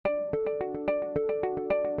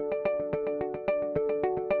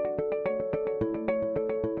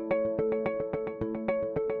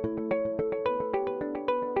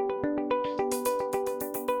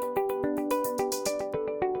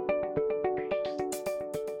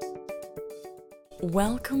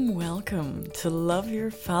Welcome to Love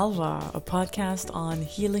Your Falva, a podcast on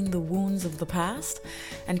healing the wounds of the past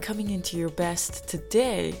and coming into your best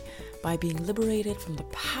today by being liberated from the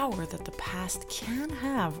power that the past can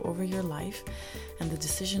have over your life and the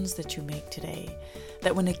decisions that you make today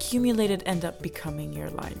that when accumulated end up becoming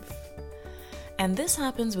your life. And this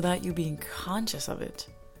happens without you being conscious of it.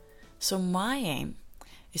 So my aim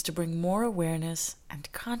is to bring more awareness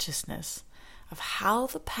and consciousness of how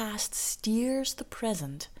the past steers the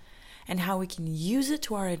present and how we can use it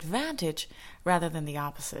to our advantage rather than the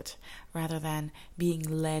opposite, rather than being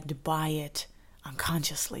led by it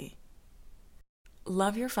unconsciously.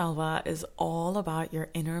 Love Your Falva is all about your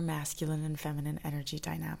inner masculine and feminine energy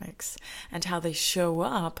dynamics and how they show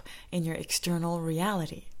up in your external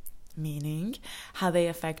reality, meaning how they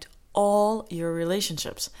affect all your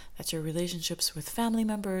relationships. That's your relationships with family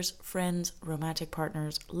members, friends, romantic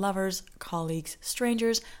partners, lovers, colleagues,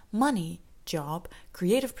 strangers, money, job,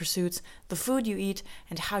 creative pursuits, the food you eat,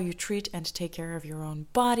 and how you treat and take care of your own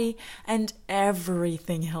body, and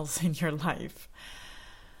everything else in your life.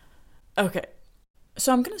 Okay,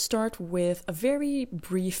 so I'm going to start with a very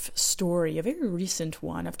brief story, a very recent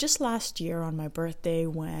one of just last year on my birthday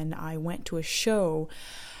when I went to a show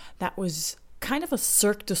that was kind of a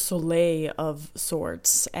Cirque du Soleil of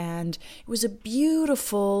sorts, and it was a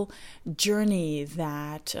beautiful journey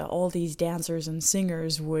that all these dancers and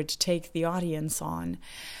singers would take the audience on,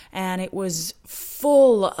 and it was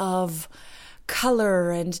full of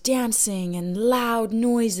color and dancing and loud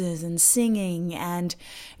noises and singing and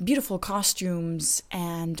beautiful costumes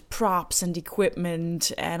and props and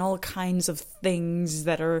equipment and all kinds of things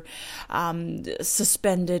that are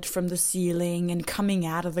suspended from the ceiling and coming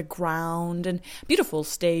out of the ground, and beautiful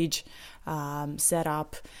stage set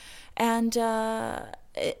up. And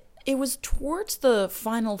it was towards the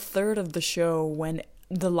final third of the show when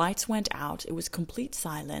the lights went out, it was complete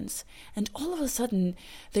silence, and all of a sudden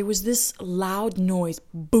there was this loud noise,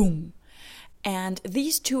 boom. And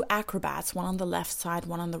these two acrobats, one on the left side,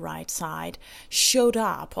 one on the right side, showed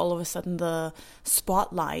up. All of a sudden the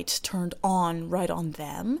spotlight turned on right on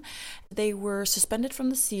them. They were suspended from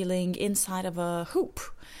the ceiling inside of a hoop.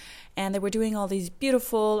 And they were doing all these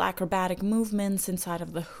beautiful acrobatic movements inside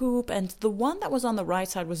of the hoop. And the one that was on the right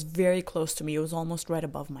side was very close to me. It was almost right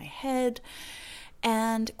above my head.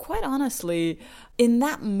 And quite honestly, in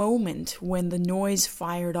that moment when the noise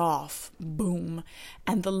fired off, boom,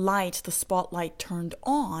 and the spotlight turned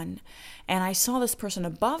on, and I saw this person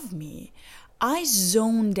above me, I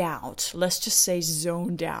zoned out, let's just say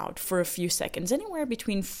zoned out for a few seconds, anywhere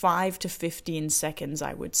between 5 to 15 seconds,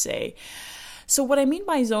 I would say. So what I mean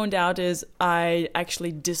by zoned out is I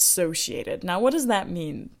actually dissociated. Now, what does that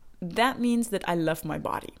mean? That means that I left my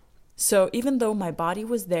body. So even though my body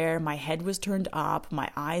was there, my head was turned up, my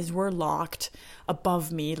eyes were locked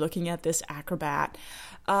above me looking at this acrobat,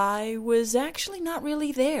 I was actually not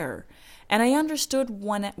really there. And I understood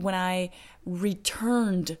when I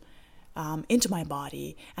returned into my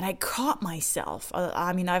body and I caught myself.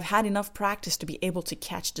 I've had enough practice to be able to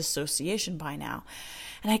catch dissociation by now.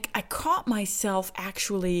 And I caught myself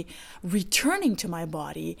actually returning to my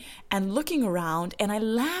body and looking around, and I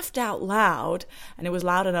laughed out loud, and it was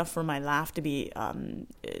loud enough for my laugh to be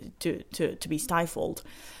to be stifled.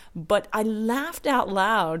 But I laughed out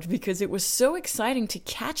loud because it was so exciting to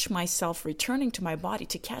catch myself returning to my body,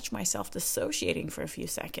 to catch myself dissociating for a few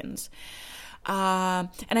seconds.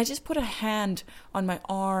 And I just put a hand on my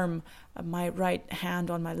arm, my right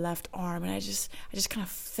hand on my left arm, and I just kind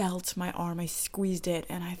of felt my arm. I squeezed it,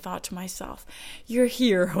 and I thought to myself, "You're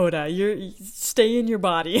here, Hoda. You stay in your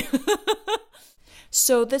body."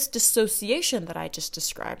 So this dissociation that I just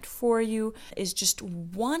described for you is just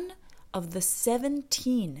one of the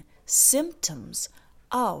 17 symptoms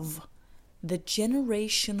of the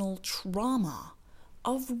generational trauma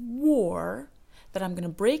of war that I'm going to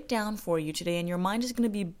break down for you today, and your mind is going to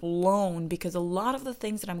be blown because a lot of the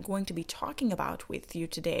things that I'm going to be talking about with you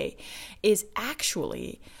today is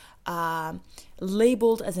actually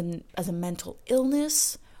labeled as a mental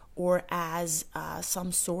illness or as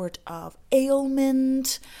some sort of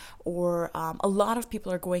ailment, or a lot of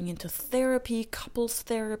people are going into therapy, couples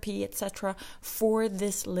therapy, etc., for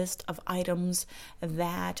this list of items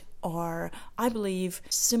that are, I believe,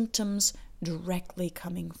 symptoms directly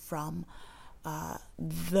coming from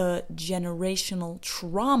the generational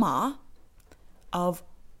trauma of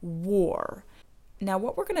war. Now,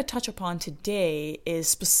 what we're going to touch upon today is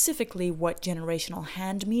specifically what generational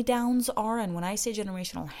hand-me-downs are. And when I say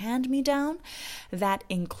generational hand-me-down, that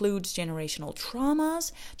includes generational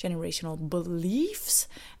traumas, generational beliefs,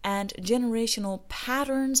 and generational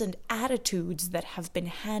patterns and attitudes that have been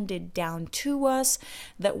handed down to us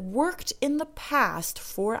that worked in the past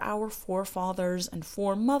for our forefathers and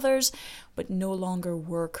foremothers, but no longer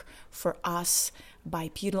work for us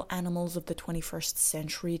bipedal animals of the 21st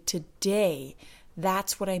century today.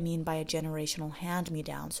 That's what I mean by a generational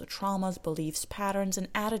hand-me-down. So traumas, beliefs, patterns, and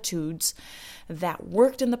attitudes that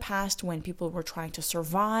worked in the past when people were trying to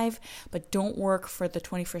survive, but don't work for the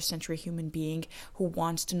 21st century human being who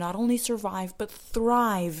wants to not only survive, but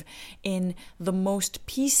thrive in the most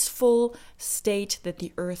peaceful state that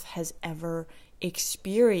the earth has ever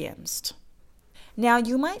experienced. Now,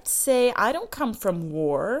 you might say, I don't come from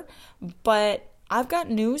war, but I've got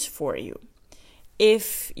news for you.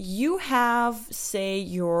 If you have, say,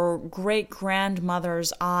 your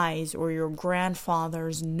great-grandmother's eyes or your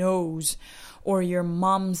grandfather's nose or your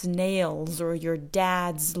mom's nails or your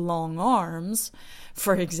dad's long arms,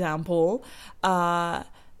 for example,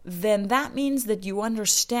 then that means that you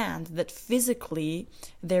understand that physically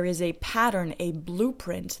there is a pattern, a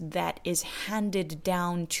blueprint that is handed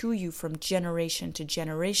down to you from generation to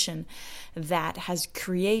generation that has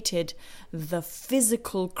created the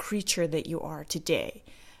physical creature that you are today.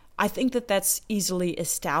 I think that that's easily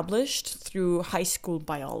established through high school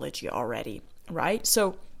biology already, right?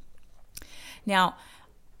 So now,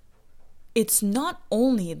 it's not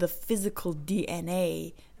only the physical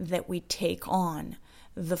DNA that we take on,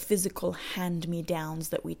 the physical hand-me-downs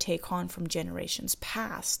that we take on from generations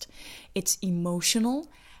past. It's emotional,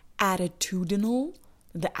 attitudinal,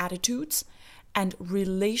 the attitudes, and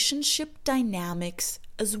relationship dynamics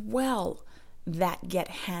as well that get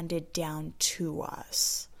handed down to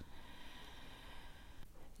us.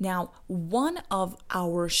 Now, one of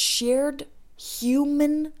our shared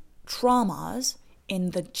human traumas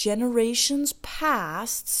in the generations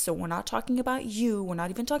past, so we're not talking about you, we're not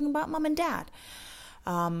even talking about mom and dad,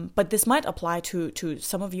 but this might apply to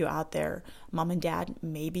some of you out there. Mom and dad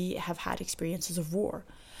maybe have had experiences of war.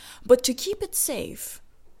 But to keep it safe,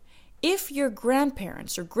 if your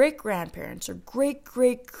grandparents or great-grandparents or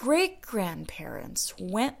great-great-great-grandparents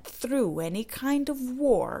went through any kind of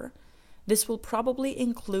war, this will probably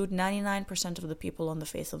include 99% of the people on the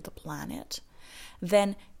face of the planet,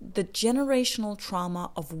 then the generational trauma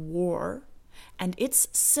of war and its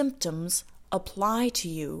symptoms apply to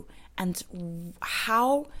you and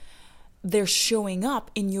how they're showing up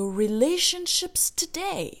in your relationships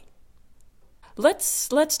today. Let's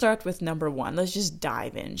start with number one. Let's just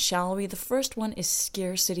dive in, shall we? The first one is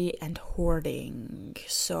scarcity and hoarding.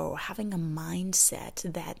 So having a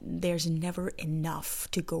mindset that there's never enough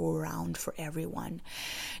to go around for everyone.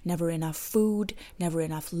 Never enough food, never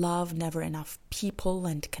enough love, never enough people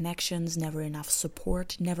and connections, never enough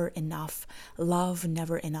support, never enough love,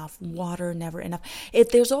 never enough water, never enough.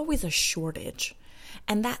 There's always a shortage.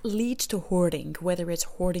 And that leads to hoarding, whether it's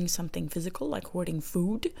hoarding something physical, like hoarding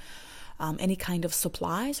food, any kind of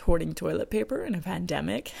supplies, hoarding toilet paper in a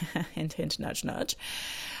pandemic, hint, hint, nudge, nudge,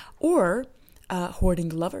 or hoarding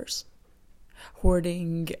lovers,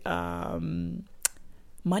 hoarding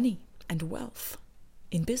money and wealth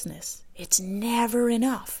in business. It's never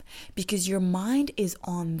enough because your mind is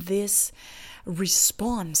on this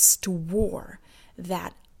response to war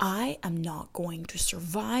that I am not going to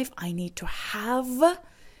survive. I need to have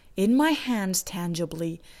in my hands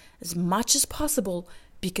tangibly as much as possible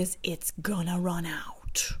because it's gonna run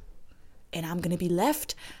out and I'm gonna be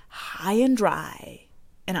left high and dry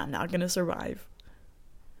and I'm not gonna survive.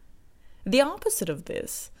 The opposite of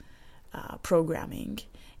this programming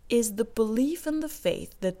is the belief and the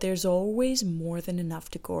faith that there's always more than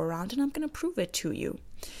enough to go around, and I'm gonna prove it to you.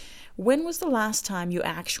 When was the last time you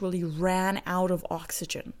actually ran out of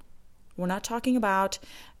oxygen? We're not talking about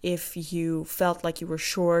if you felt like you were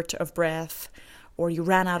short of breath or you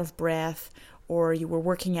ran out of breath, or you were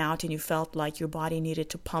working out and you felt like your body needed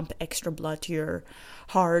to pump extra blood to your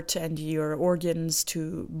heart and your organs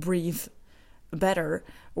to breathe better.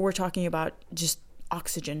 We're talking about just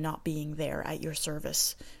oxygen not being there at your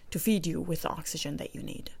service to feed you with the oxygen that you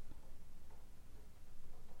need.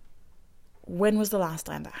 When was the last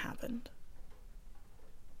time that happened?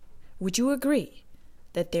 Would you agree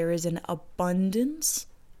that there is an abundance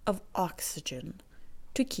of oxygen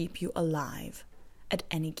to keep you alive at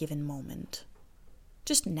any given moment?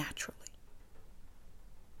 Just naturally.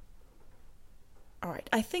 All right,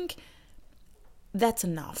 I think that's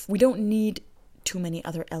enough. We don't need too many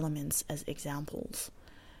other elements as examples.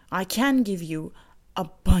 I can give you a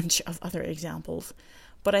bunch of other examples.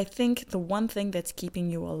 But I think the one thing that's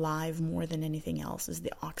keeping you alive more than anything else is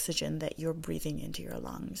the oxygen that you're breathing into your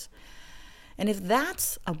lungs. And if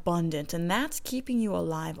that's abundant and that's keeping you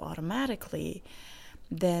alive automatically,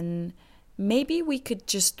 then maybe we could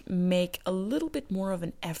just make a little bit more of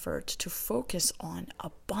an effort to focus on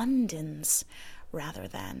abundance rather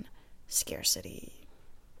than scarcity.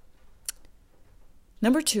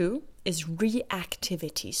 Number 2 is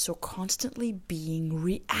reactivity. So constantly being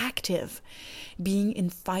reactive, being in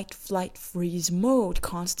fight, flight, freeze mode,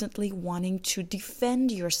 constantly wanting to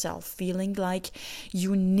defend yourself, feeling like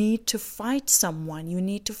you need to fight someone, you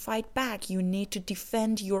need to fight back, you need to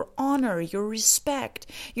defend your honor, your respect,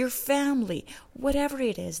 your family, whatever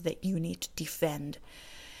it is that you need to defend.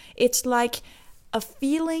 It's like a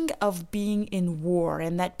feeling of being in war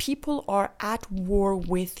and that people are at war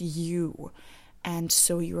with you. And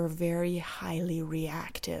so you are very highly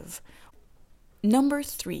reactive. Number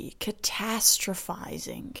 3,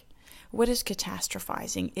 catastrophizing. What is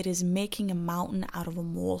catastrophizing? It is making a mountain out of a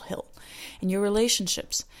molehill. In your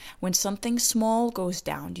relationships, when something small goes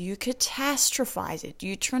down, do you catastrophize it? Do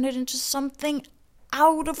you turn it into something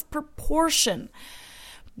out of proportion,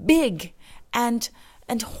 big and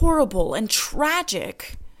horrible and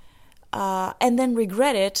tragic, and then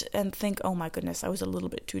regret it and think, oh my goodness, I was a little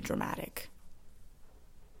bit too dramatic?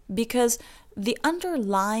 Because the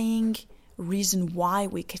underlying reason why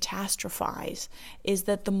we catastrophize is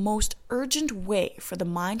that the most urgent way for the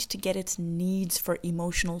mind to get its needs for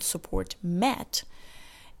emotional support met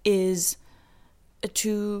is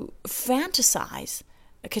to fantasize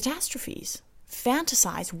catastrophes,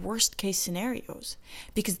 fantasize worst case scenarios,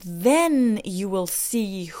 because then you will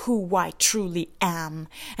see who I truly am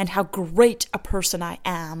and how great a person I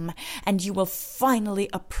am, and you will finally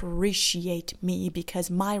appreciate me because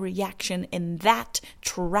my reaction in that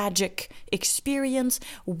tragic experience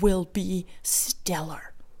will be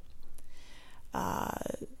stellar.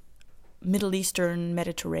 Middle Eastern,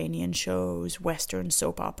 Mediterranean shows, Western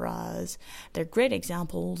soap operas, they're great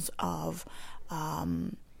examples of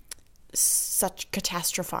such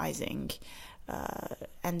catastrophizing,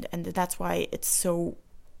 and that's why it's so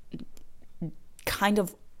kind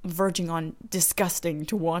of verging on disgusting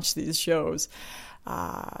to watch these shows.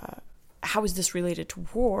 How is this related to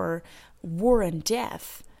war? War and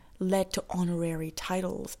death led to honorary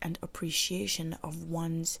titles and appreciation of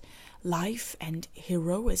one's life and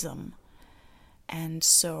heroism, and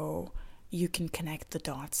so you can connect the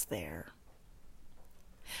dots there.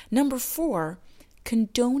 Number 4,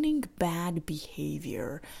 condoning bad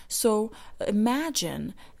behavior. So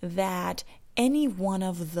imagine that any one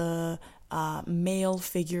of the male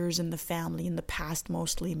figures in the family, in the past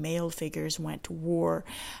mostly male figures, went to war.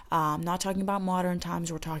 Not talking about modern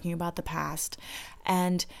times, we're talking about the past.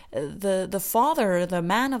 And the father, the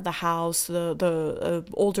man of the house, the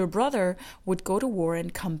older brother would go to war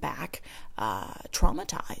and come back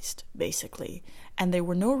traumatized, basically. And there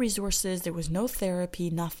were no resources, there was no therapy,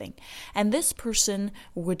 nothing. And this person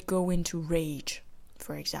would go into rage,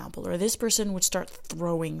 for example, or this person would start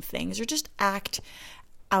throwing things or just act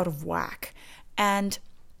out of whack. And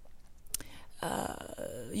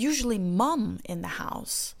usually mom in the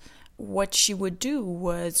house, what she would do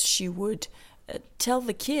was she would tell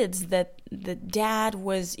the kids that the dad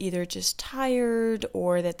was either just tired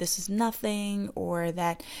or that this is nothing or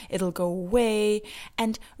that it'll go away.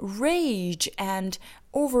 And rage and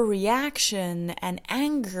overreaction and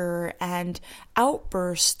anger and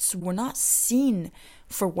outbursts were not seen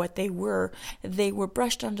for what they were. They were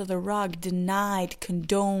brushed under the rug, denied,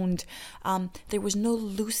 condoned. There was no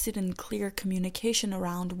lucid and clear communication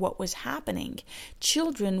around what was happening.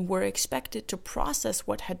 Children were expected to process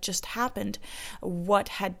what had just happened, what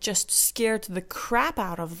had just scared the crap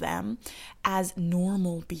out of them, as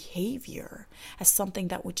normal behavior, as something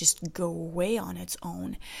that would just go away on its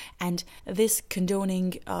own. And this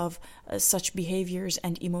condoning of such behaviors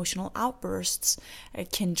and emotional outbursts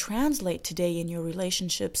can translate today in your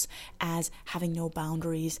relationships as having no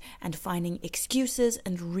boundaries and finding excuses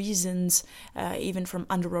and reasons, even from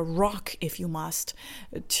under a rock if you must,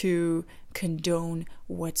 to condone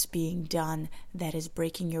what's being done that is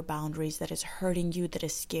breaking your boundaries, that is hurting you, that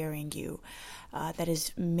is scaring you, that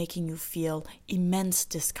is making you feel immense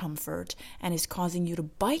discomfort and is causing you to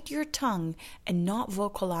bite your tongue and not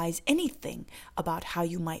vocalize anything about how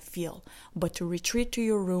you might feel, but to retreat to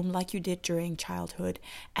your room like you did during childhood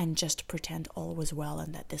and just pretend all was well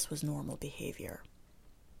and that this was normal behavior.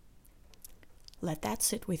 Let that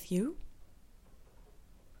sit with you.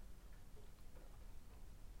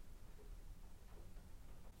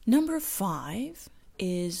 Number 5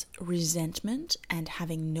 is resentment and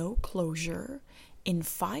having no closure in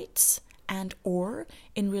fights and or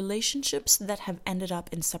in relationships that have ended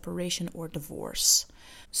up in separation or divorce.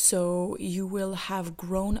 So you will have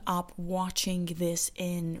grown up watching this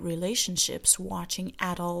in relationships, watching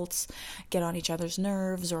adults get on each other's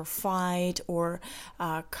nerves or fight or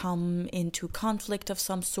come into conflict of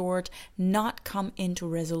some sort, not come into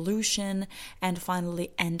resolution, and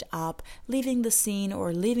finally end up leaving the scene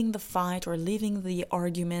or leaving the fight or leaving the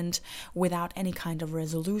argument without any kind of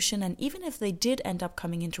resolution. And even if they did end up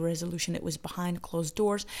coming into resolution, it was behind closed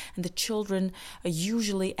doors, and the children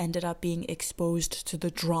usually ended up being exposed to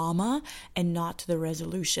the drama and not to the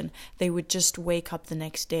resolution. They would just wake up the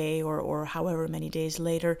next day or however many days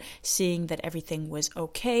later seeing that everything was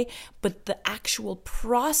okay, but the actual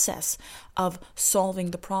process of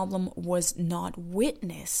solving the problem was not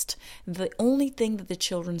witnessed. The only thing that the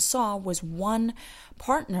children saw was one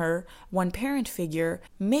partner, one parent figure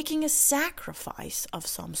making a sacrifice of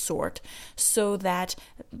some sort so that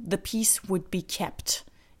the peace would be kept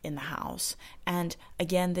in the house. And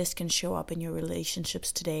again, this can show up in your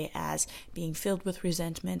relationships today as being filled with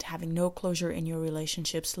resentment, having no closure in your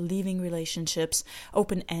relationships, leaving relationships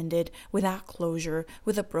open-ended, without closure,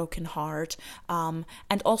 with a broken heart, and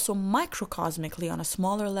also microcosmically on a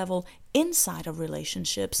smaller level inside of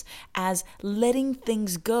relationships as letting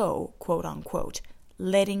things go, quote unquote,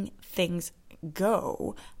 letting things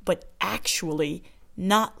go, but actually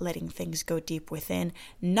not letting things go deep within,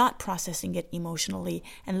 not processing it emotionally,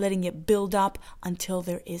 and letting it build up until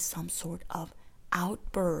there is some sort of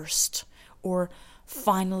outburst, or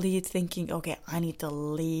finally thinking, okay, I need to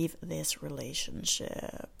leave this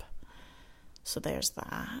relationship. So there's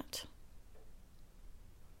that.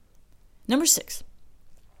 Number 6,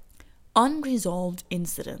 unresolved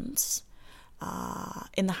incidents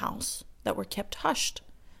in the house that were kept hushed.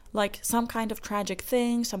 Like some kind of tragic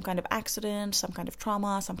thing, some kind of accident, some kind of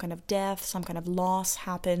trauma, some kind of death, some kind of loss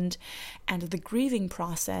happened, and the grieving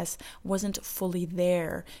process wasn't fully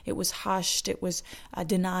there. It was hushed, it was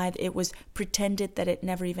denied, it was pretended that it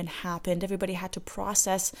never even happened. Everybody had to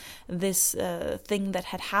process this thing that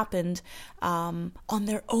had happened on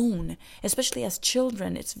their own. Especially as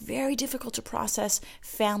children, it's very difficult to process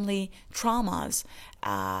family traumas.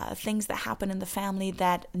 Things that happen in the family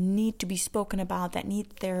that need to be spoken about, that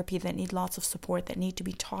need therapy, that need lots of support, that need to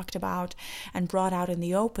be talked about and brought out in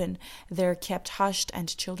the open. They're kept hushed,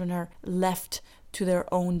 and children are left to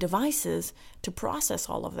their own devices to process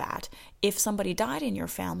all of that. If somebody died in your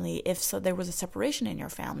family, if so there was a separation in your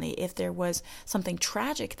family, if there was something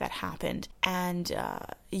tragic that happened and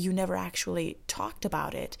you never actually talked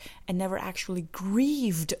about it and never actually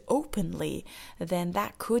grieved openly, then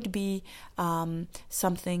that could be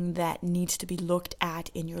something that needs to be looked at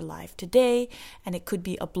in your life today, and it could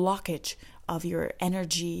be a blockage of your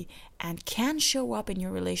energy and can show up in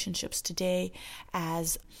your relationships today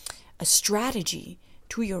as a strategy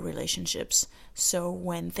to your relationships. So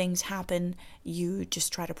when things happen, you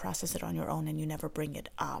just try to process it on your own and you never bring it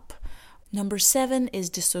up. Number 7 is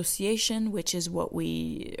dissociation, which is what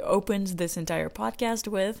we opened this entire podcast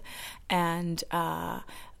with. And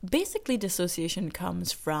basically dissociation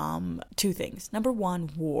comes from 2 things. Number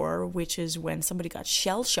 1, war, which is when somebody got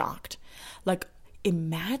shell-shocked. Like,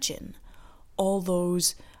 imagine all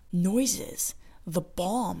those noises, the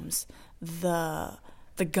bombs, the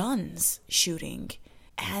guns shooting.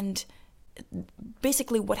 And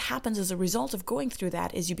basically what happens as a result of going through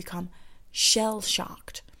that is you become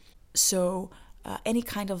shell-shocked. So any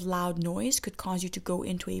kind of loud noise could cause you to go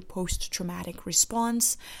into a post-traumatic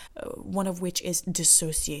response, one of which is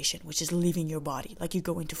dissociation, which is leaving your body. Like you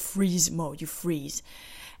go into freeze mode, you freeze.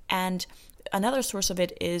 And another source of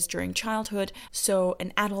it is during childhood. So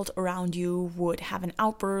an adult around you would have an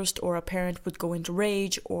outburst, or a parent would go into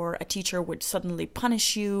rage, or a teacher would suddenly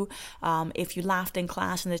punish you. If you laughed in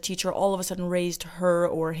class and the teacher all of a sudden raised her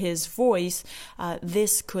or his voice,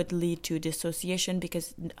 this could lead to dissociation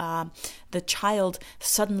because the child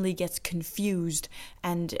suddenly gets confused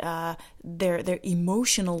and their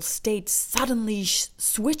emotional state suddenly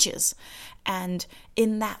switches. And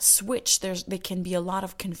in that switch, there can be a lot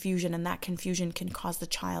of confusion, and that confusion can cause the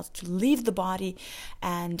child to leave the body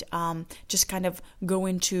and just kind of go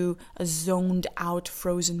into a zoned out,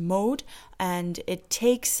 frozen mode. And it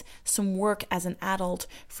takes some work as an adult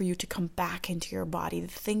for you to come back into your body. The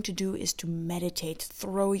thing to do is to meditate,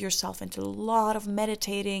 throw yourself into a lot of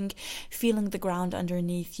meditating, feeling the ground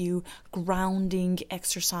underneath you, grounding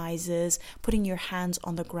exercises, putting your hands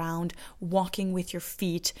on the ground, walking with your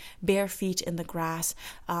feet, bare feet in the grass,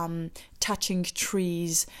 touching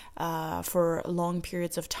trees for long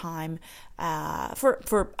periods of time,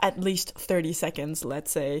 for at least 30 seconds, let's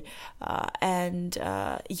say.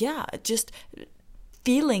 Just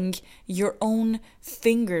feeling your own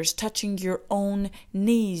fingers touching your own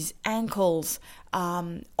knees, ankles,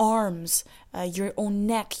 arms, your own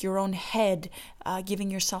neck, your own head,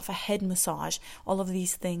 giving yourself a head massage. All of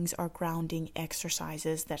these things are grounding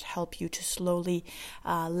exercises that help you to slowly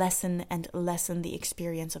lessen the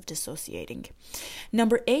experience of dissociating.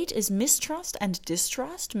 Number 8 is mistrust and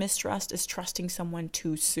distrust. Mistrust is trusting someone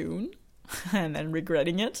too soon and then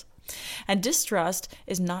regretting it. And distrust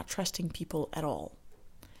is not trusting people at all.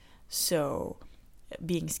 So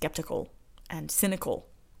being skeptical and cynical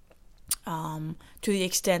to the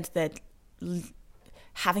extent that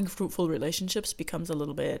having fruitful relationships becomes a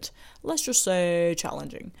little bit, let's just say,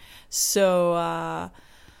 challenging. So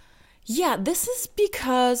this is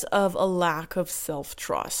because of a lack of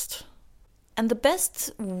self-trust. And the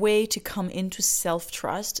best way to come into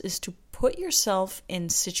self-trust is to put yourself in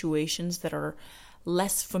situations that are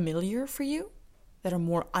less familiar for you, that are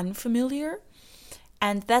more unfamiliar.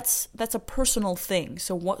 And that's a personal thing.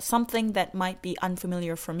 So something that might be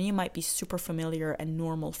unfamiliar for me might be super familiar and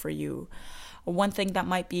normal for you. One thing that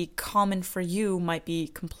might be common for you might be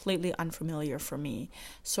completely unfamiliar for me.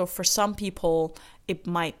 So for some people, it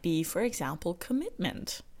might be, for example,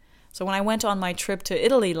 commitment. So when I went on my trip to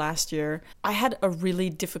Italy last year, I had a really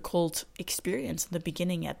difficult experience in the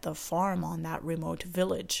beginning at the farm on that remote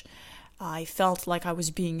village. I felt like I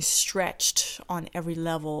was being stretched on every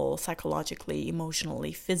level, psychologically,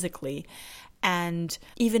 emotionally, physically. And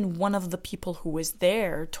even one of the people who was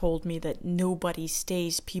there told me that nobody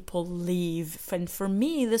stays, people leave. And for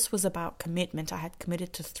me, this was about commitment. I had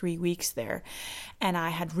committed to 3 weeks there, and I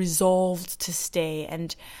had resolved to stay,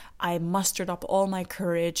 and I mustered up all my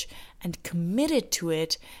courage and committed to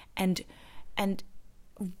it. And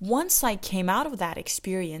once I came out of that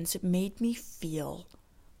experience, it made me feel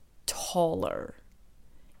taller.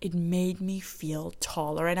 It made me feel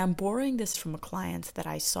taller. And I'm borrowing this from a client that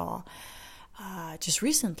I saw just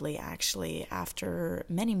recently, actually, after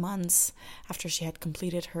many months after she had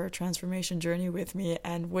completed her transformation journey with me.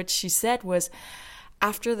 And what she said was,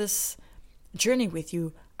 after this journey with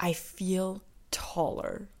you, I feel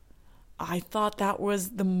taller. I thought that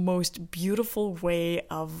was the most beautiful way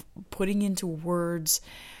of putting into words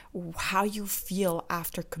how you feel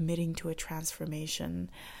after committing to a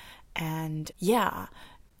transformation. And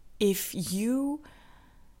if you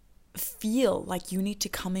feel like you need to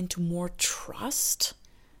come into more trust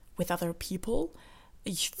with other people,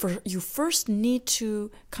 you first need to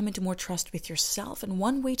come into more trust with yourself. And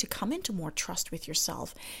one way to come into more trust with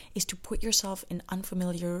yourself is to put yourself in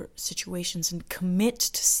unfamiliar situations and commit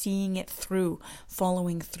to seeing it through,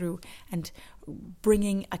 following through, and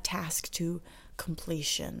bringing a task to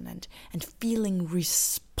completion and feeling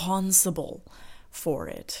responsible for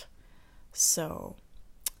it. So,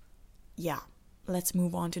 let's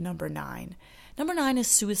move on to number 9. Number 9 is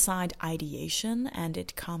suicide ideation, and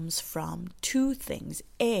it comes from 2 things.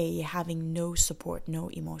 A, having no support, no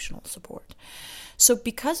emotional support. So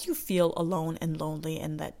because you feel alone and lonely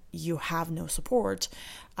and that you have no support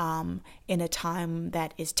in a time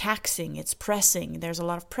that is taxing, it's pressing, there's a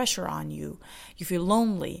lot of pressure on you, you feel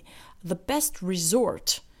lonely, the best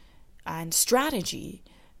resort and strategy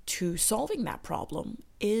to solving that problem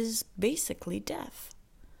is basically death.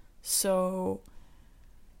 So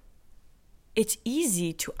it's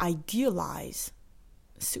easy to idealize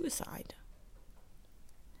suicide.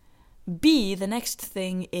 B, the next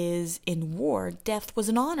thing is, in war, death was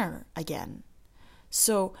an honor again.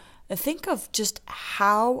 So think of just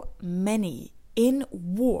how many in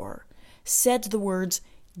war said the words,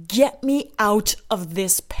 "Get me out of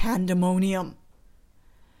this pandemonium."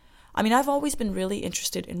 I mean, I've always been really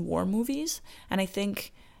interested in war movies, and I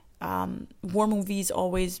think war movies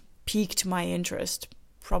always piqued my interest,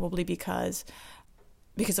 probably because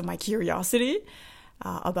of my curiosity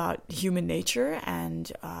about human nature.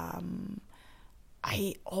 And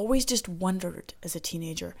I always just wondered as a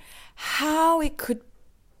teenager how it could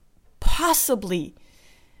possibly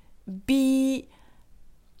be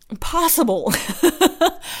possible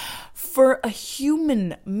for a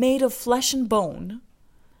human made of flesh and bone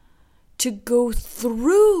to go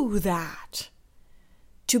through that,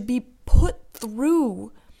 to be put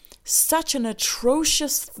through such an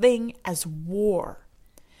atrocious thing as war,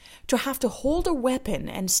 to have to hold a weapon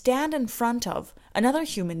and stand in front of another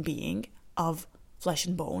human being of flesh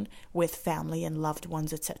and bone with family and loved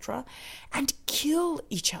ones, etc., and kill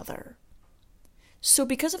each other. So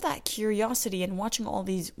because of that curiosity and watching all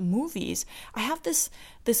these movies, I have this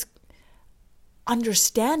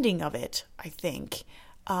understanding of it, I think,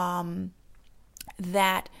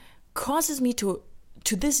 that causes me to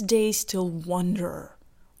this day still wonder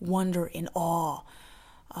in awe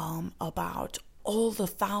about all the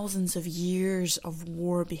thousands of years of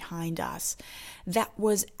war behind us that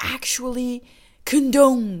was actually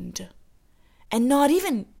condoned. And not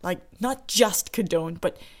even, not just condoned,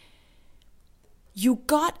 but you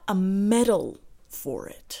got a medal for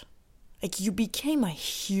it. You became a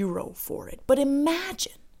hero for it. But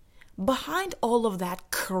imagine, behind all of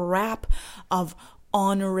that crap of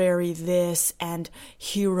honorary this and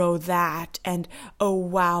hero that, and oh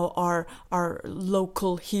wow, our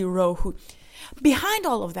local hero who... Behind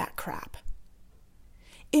all of that crap,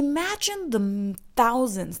 imagine the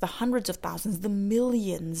thousands, the hundreds of thousands, the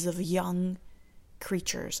millions of young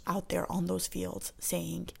creatures out there on those fields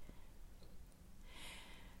saying,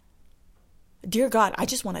 "Dear God, I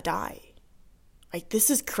just want to die.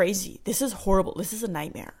 This is crazy. This is horrible. This is a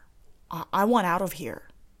nightmare. I want out of here."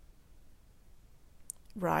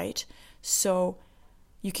 Right? So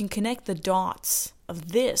you can connect the dots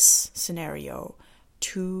of this scenario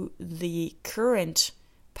to the current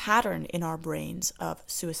pattern in our brains of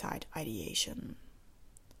suicide ideation.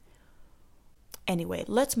 Anyway,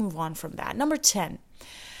 let's move on from that. Number 10.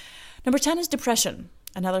 Number 10 is depression,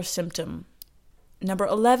 another symptom. Number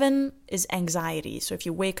 11 is anxiety. So if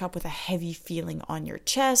you wake up with a heavy feeling on your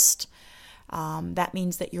chest, that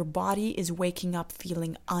means that your body is waking up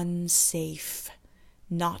feeling unsafe,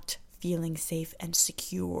 not feeling safe and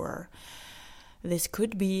secure. This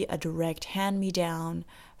could be a direct hand-me-down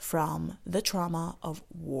from the trauma of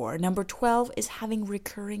war. Number 12 is having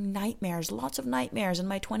recurring nightmares. Lots of nightmares. In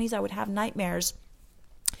my 20s, I would have nightmares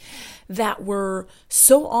that were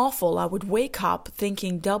so awful. I would wake up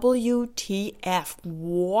thinking, WTF,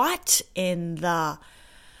 what in the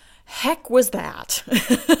heck was that?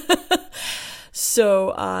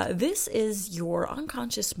 So this is your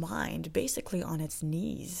unconscious mind basically on its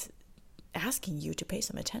knees, asking you to pay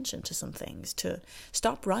some attention to some things, to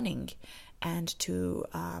stop running and to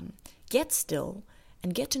get still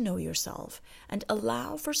and get to know yourself and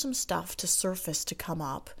allow for some stuff to surface, to come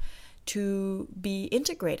up, to be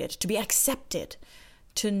integrated, to be accepted,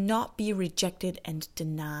 to not be rejected and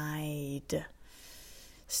denied.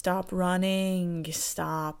 Stop running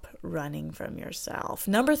from yourself.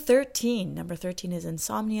 Number 13 is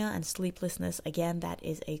insomnia and sleeplessness. Again, that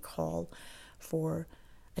is a call for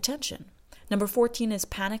attention. Number 14 is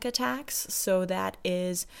panic attacks. So that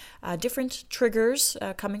is different triggers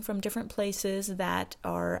coming from different places that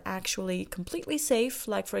are actually completely safe.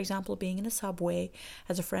 Like, for example, being in a subway,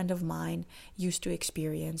 as a friend of mine used to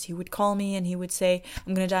experience. He would call me and he would say,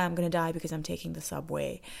 I'm going to die because I'm taking the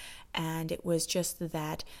subway. And it was just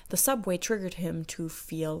that the subway triggered him to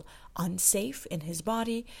feel unsafe in his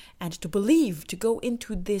body and to believe, to go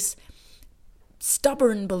into this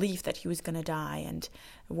stubborn belief that he was going to die. And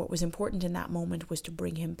what was important in that moment was to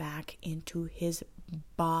bring him back into his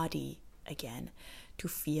body again, to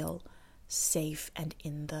feel safe and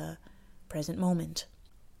in the present moment.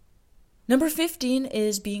 Number 15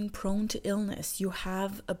 is being prone to illness. You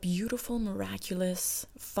have a beautiful, miraculous,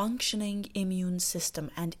 functioning immune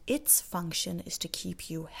system, and its function is to keep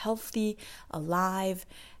you healthy, alive,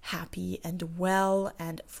 happy, and well,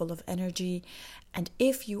 and full of energy. And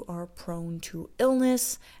if you are prone to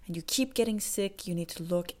illness and you keep getting sick, you need to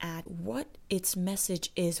look at what its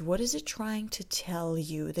message is. What is it trying to tell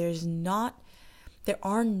you? There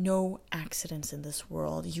are no accidents in this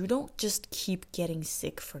world. You don't just keep getting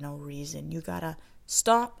sick for no reason. You gotta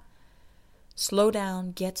stop, slow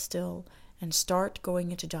down, get still, and start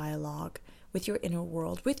going into dialogue with your inner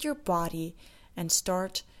world, with your body, and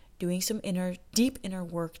start doing some deep inner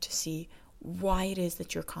work to see why it is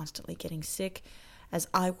that you're constantly getting sick, as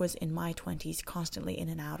I was in my 20s, constantly in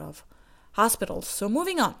and out of hospitals. So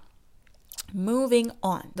moving on,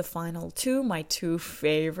 the final two, my two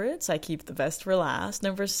favorites, I keep the best for last.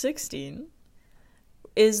 Number 16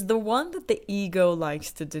 is the one that the ego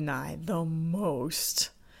likes to deny the most,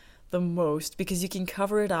 because you can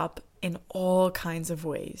cover it up in all kinds of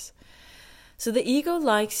ways. So the ego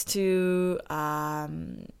likes to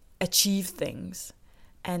achieve things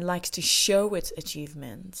and likes to show its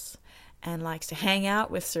achievements and likes to hang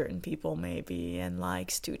out with certain people maybe, and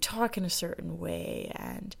likes to talk in a certain way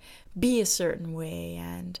and be a certain way,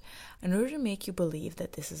 and in order to make you believe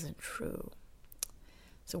that this isn't true.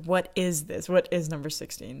 So what is this? What is number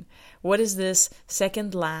 16? What is this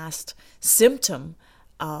second last symptom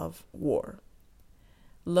of war?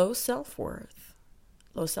 Low self-worth,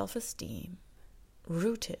 low self-esteem,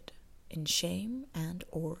 rooted in shame and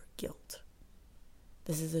or guilt.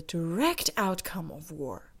 This is a direct outcome of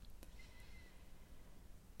war.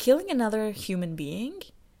 Killing another human being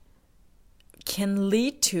can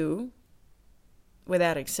lead to,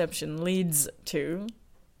 without exception, leads to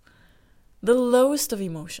the lowest of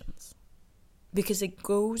emotions. because it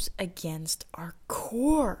goes against our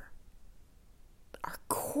core,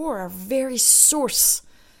 our very source,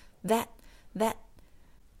 that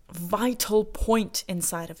vital point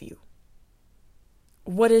inside of you.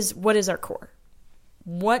 What is our core?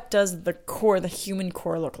 What does the core, the human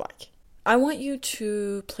core, look like? I want you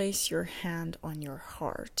to place your hand on your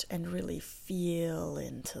heart and really feel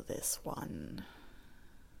into this one.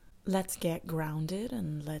 Let's get grounded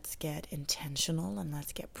and let's get intentional and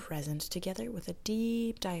let's get present together with a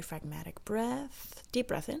deep diaphragmatic breath. Deep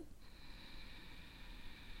breath in.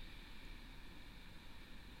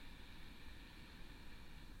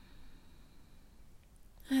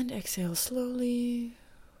 And exhale slowly.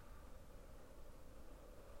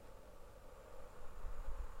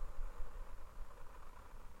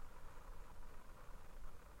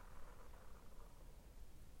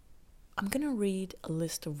 I'm going to read a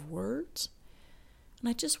list of words, and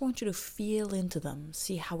I just want you to feel into them,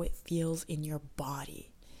 see how it feels in your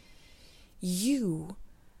body. You,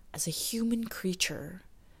 as a human creature,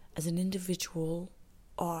 as an individual,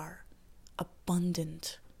 are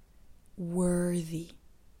abundant, worthy,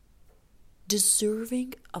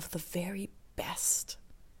 deserving of the very best,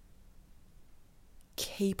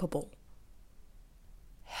 capable,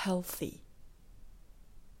 healthy,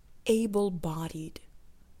 able-bodied,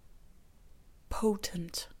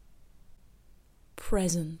 potent,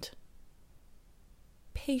 present,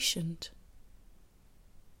 patient,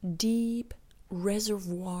 deep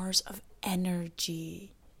reservoirs of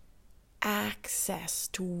energy, access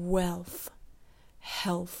to wealth,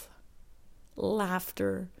 health,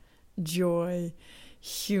 laughter, joy,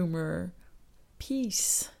 humor,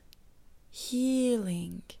 peace,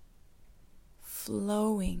 healing,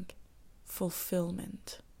 flowing,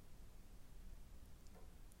 fulfillment.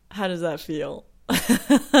 How does that feel?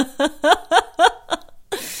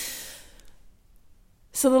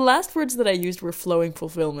 So the last words that I used were flowing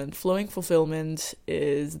fulfillment. Flowing fulfillment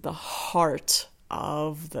is the heart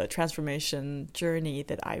of the transformation journey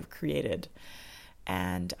that I've created.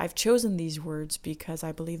 And I've chosen these words because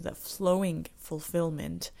I believe that flowing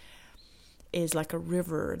fulfillment is like a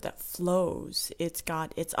river that flows. It's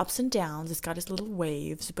got its ups and downs, it's got its little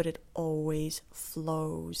waves, but it always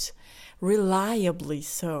flows. Reliably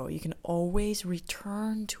so. You can always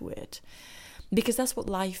return to it. Because that's what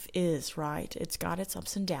life is, right? It's got its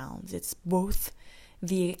ups and downs. It's both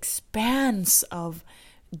the expanse of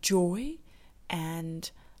joy and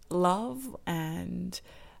love and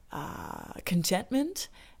contentment,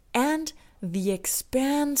 and the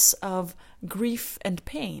expanse of grief and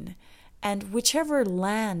pain. And whichever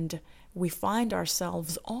land we find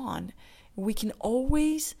ourselves on, we can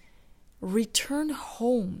always return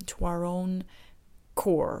home to our own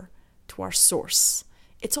core, to our source.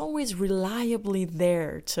 It's always reliably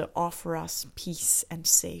there to offer us peace and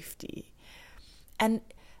safety. And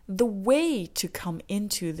the way to come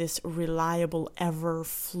into this reliable,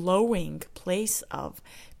 ever-flowing place of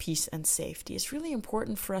peace and safety is really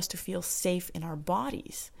important for us to feel safe in our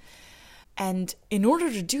bodies. And in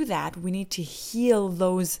order to do that, we need to heal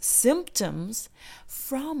those symptoms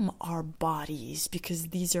from our bodies, because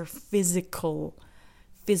these are physical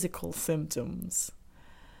symptoms.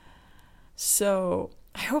 So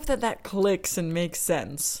I hope that clicks and makes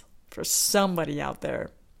sense for somebody out there.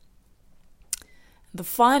 The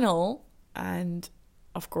final, and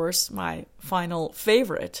of course my final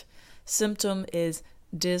favorite symptom, is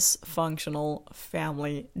dysfunctional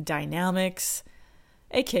family dynamics,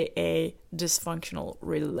 aka dysfunctional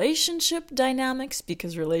relationship dynamics,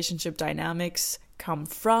 because relationship dynamics come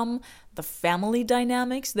from the family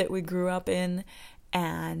dynamics that we grew up in.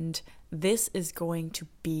 And this is going to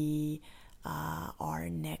be our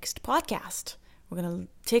next podcast. We're going to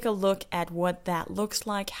take a look at what that looks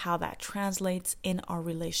like, how that translates in our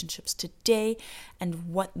relationships today, and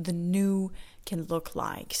what the new can look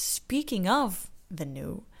like. Speaking of the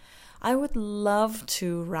new, I would love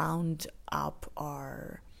to round up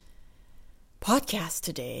our podcast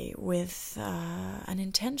today with an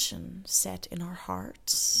intention set in our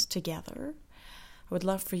hearts together. I would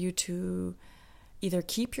love for you to either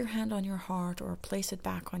keep your hand on your heart or place it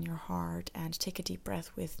back on your heart and take a deep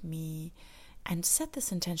breath with me and set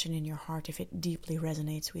this intention in your heart if it deeply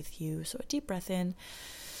resonates with you. So a deep breath in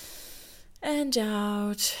and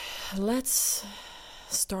out. Let's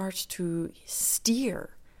start to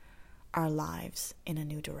steer our lives in a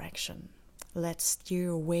new direction. Let's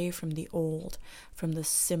steer away from the old, from the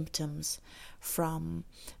symptoms, from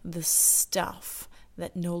the stuff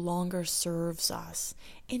that no longer serves us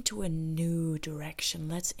into a new direction.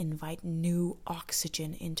 Let's invite new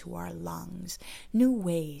oxygen into our lungs, new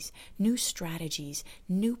ways, new strategies,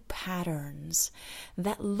 new patterns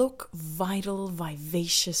that look vital,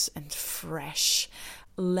 vivacious, and fresh.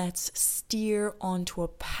 Let's steer onto a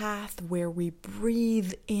path where we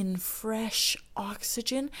breathe in fresh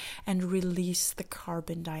oxygen and release the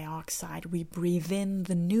carbon dioxide. We breathe in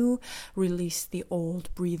the new, release the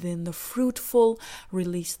old. Breathe in the fruitful,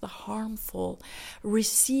 release the harmful.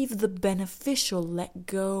 Receive the beneficial, let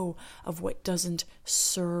go of what doesn't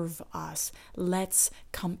serve us. Let's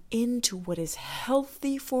come into what is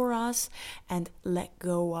healthy for us and let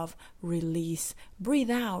go of, release.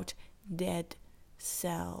 Breathe out dead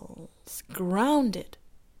cells, grounded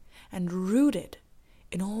and rooted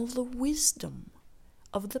in all the wisdom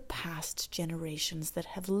of the past generations that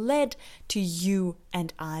have led to you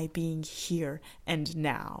and I being here and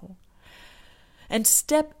now. And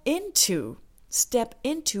step into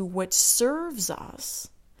what serves us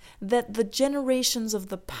that the generations of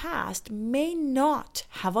the past may not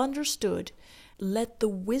have understood. Let the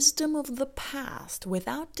wisdom of the past,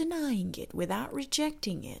 without denying it, without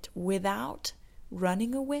rejecting it, without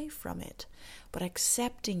running away from it, but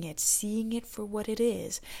accepting it, seeing it for what it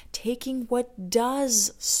is, taking what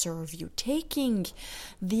does serve you, taking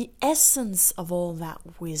the essence of all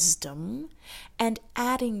that wisdom and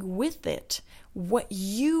adding with it what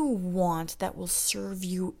you want that will serve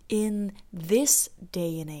you in this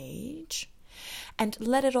day and age, and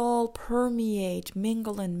let it all permeate,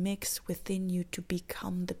 mingle, and mix within you to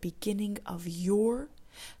become the beginning of your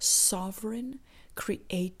sovereign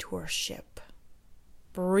creatorship.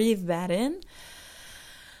 Breathe that in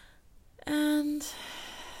and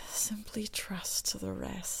simply trust the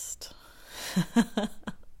rest.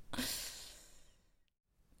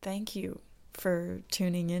 Thank you for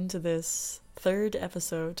tuning into this third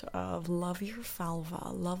episode of Love Your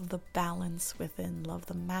Falva. Love the balance within. Love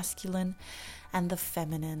the masculine and the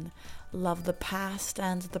feminine. Love the past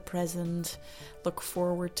and the present. Look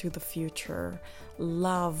forward to the future.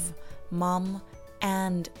 Love mom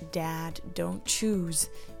and dad. Don't choose.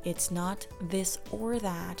 It's not this or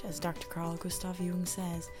that, as Dr. Carl Gustav Jung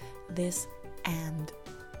says, this and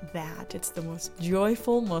that. It's the most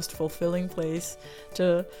joyful, most fulfilling place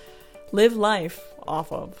to live life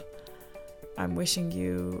off of. I'm wishing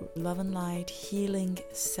you love and light, healing,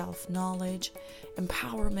 self-knowledge,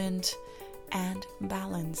 empowerment, and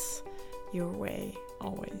balance your way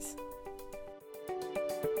always.